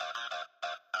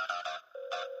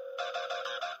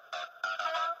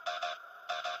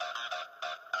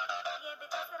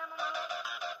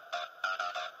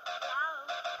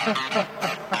Yeah,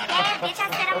 bitch, I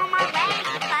said I'm on my way.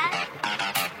 The fuck?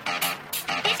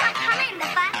 Bitch, I'm coming. The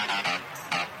fuck?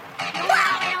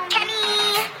 Whoa,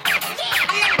 Kenny.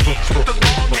 With the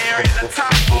long hair and the top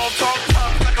off, talk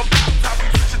tough like a pop top. You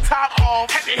switch your top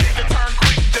off, had to hit the turn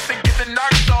quick just to get the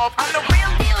knocks off. I know